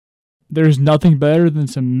There's nothing better than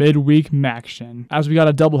some midweek action, as we got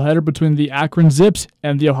a doubleheader between the Akron Zips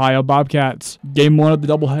and the Ohio Bobcats. Game 1 of the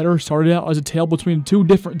doubleheader started out as a tale between two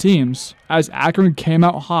different teams, as Akron came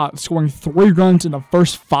out hot, scoring 3 runs in the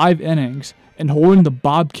first 5 innings and holding the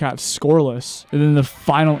Bobcats scoreless. And then the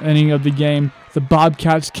final inning of the game, the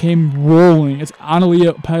Bobcats came rolling as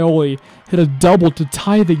Annalia Paoli hit a double to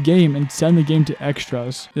tie the game and send the game to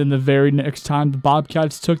extras. Then the very next time the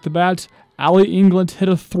Bobcats took the bats, Allie Englant hit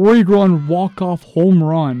a 3-run walk-off home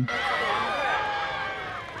run.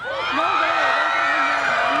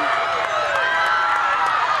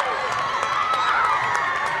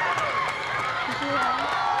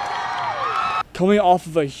 Coming off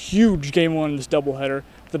of a huge Game 1 in this doubleheader,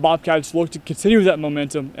 the Bobcats looked to continue that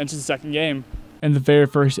momentum into the second game. In the very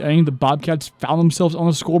first inning, the Bobcats found themselves on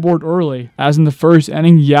the scoreboard early, as in the first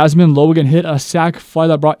inning, Yasmin Logan hit a sac fly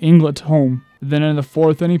that brought Englant home. Then in the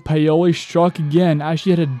fourth inning, Paoli struck again as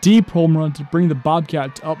she hit a deep home run to bring the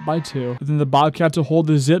Bobcats up by 2. Then the Bobcats will hold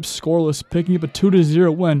the Zips scoreless, picking up a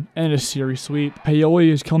 2-0 win and a series sweep.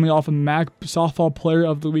 Paoli is coming off a MAC softball player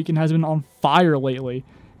of the week and has been on fire lately,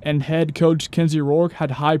 and head coach Kenzie Roark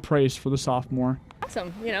had high praise for the sophomore.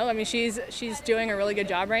 Awesome. You know, I mean, she's doing a really good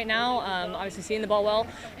job right now. Obviously seeing the ball well,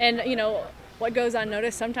 and you know, what goes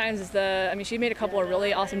unnoticed sometimes is she made a couple of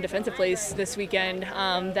really awesome defensive plays this weekend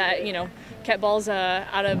that, you know, kept balls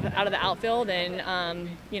out of the outfield, and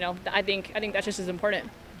you know, I think that's just as important.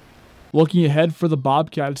 Looking ahead for the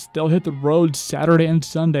Bobcats, they'll hit the road Saturday and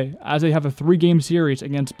Sunday as they have a 3-game series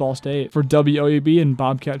against Ball State. For WOUB and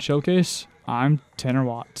Bobcat Showcase, I'm Tanner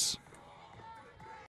Watts.